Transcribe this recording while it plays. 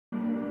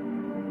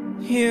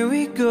Here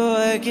we go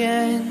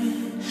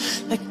again.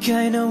 I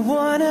kinda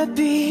wanna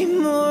be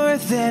more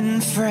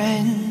than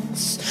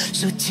friends.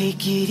 So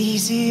take it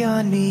easy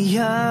on me,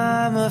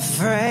 I'm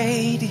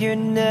afraid you're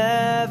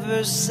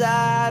never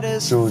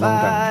satisfied.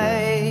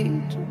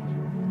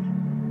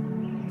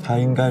 他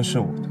应该是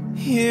我的。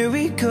 Here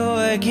we go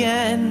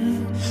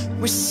again.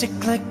 We're sick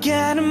like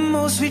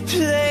animals, we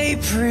play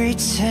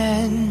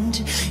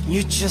pretend.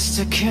 You're just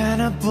a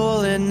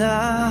cannibal and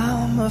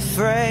I'm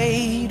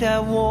afraid I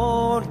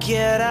won't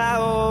get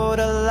out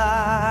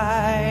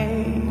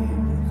alive.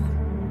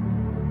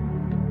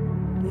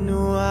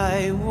 No,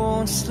 I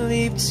won't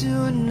sleep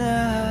tonight.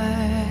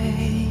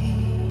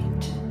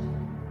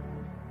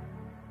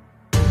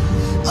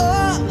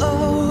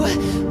 Oh,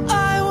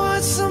 I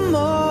want some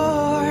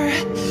more.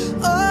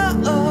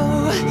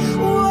 Oh,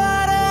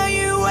 what are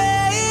you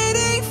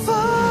waiting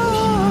for?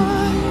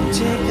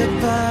 Take a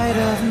bite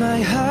of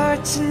my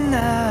heart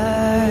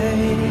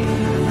tonight.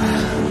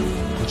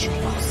 不知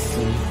道死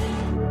你！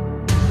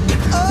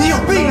你有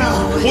病啊！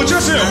我就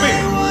是有病。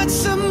 I want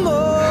some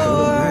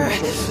more.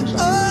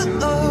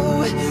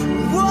 Oh,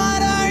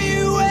 what are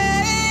you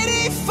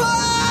waiting for?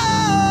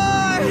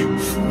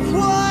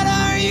 What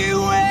are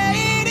you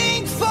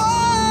waiting for?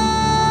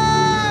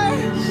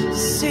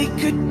 Say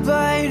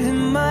goodbye to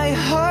my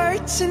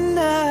heart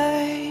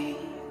tonight.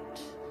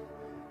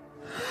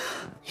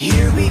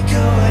 Here we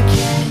go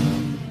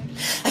again.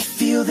 I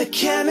feel the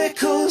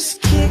chemicals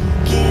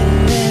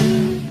kicking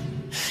in.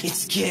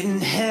 It's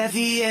getting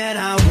heavy and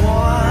I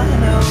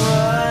wanna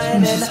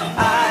run and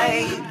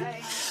hide.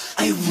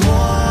 I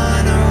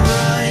wanna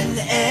run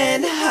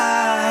and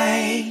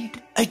hide.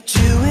 I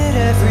do it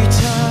every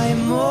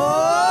time.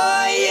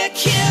 Oh, you're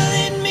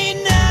killing me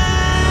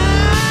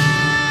now.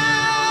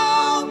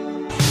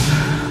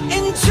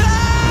 And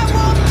I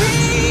won't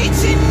be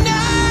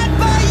denied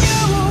by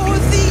you,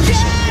 the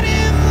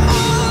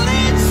animal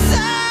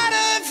inside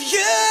of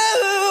you.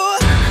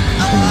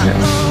 Oh,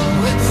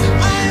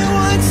 I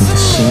want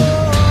some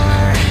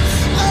more.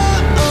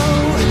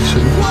 Oh,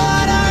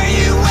 what are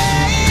you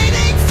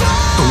waiting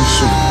for?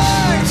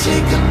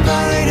 Take a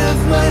bite of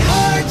my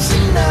heart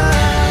tonight.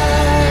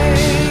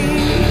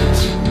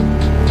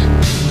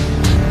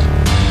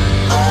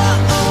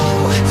 Oh,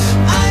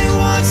 I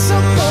want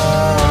some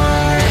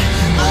more.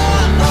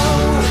 Oh,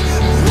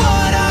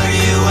 what are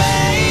you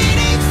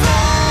waiting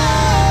for?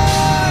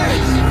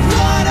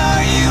 What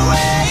are you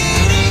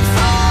waiting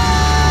for?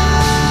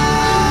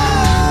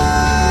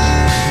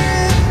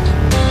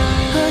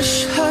 Hush,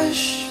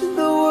 hush,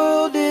 the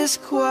world is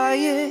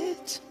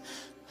quiet.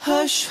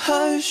 Hush,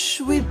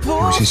 hush, we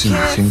both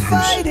can't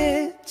fight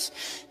it.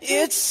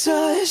 It's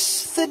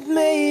us that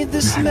made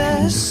this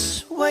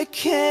mess. Why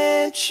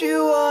can't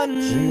you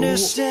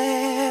understand?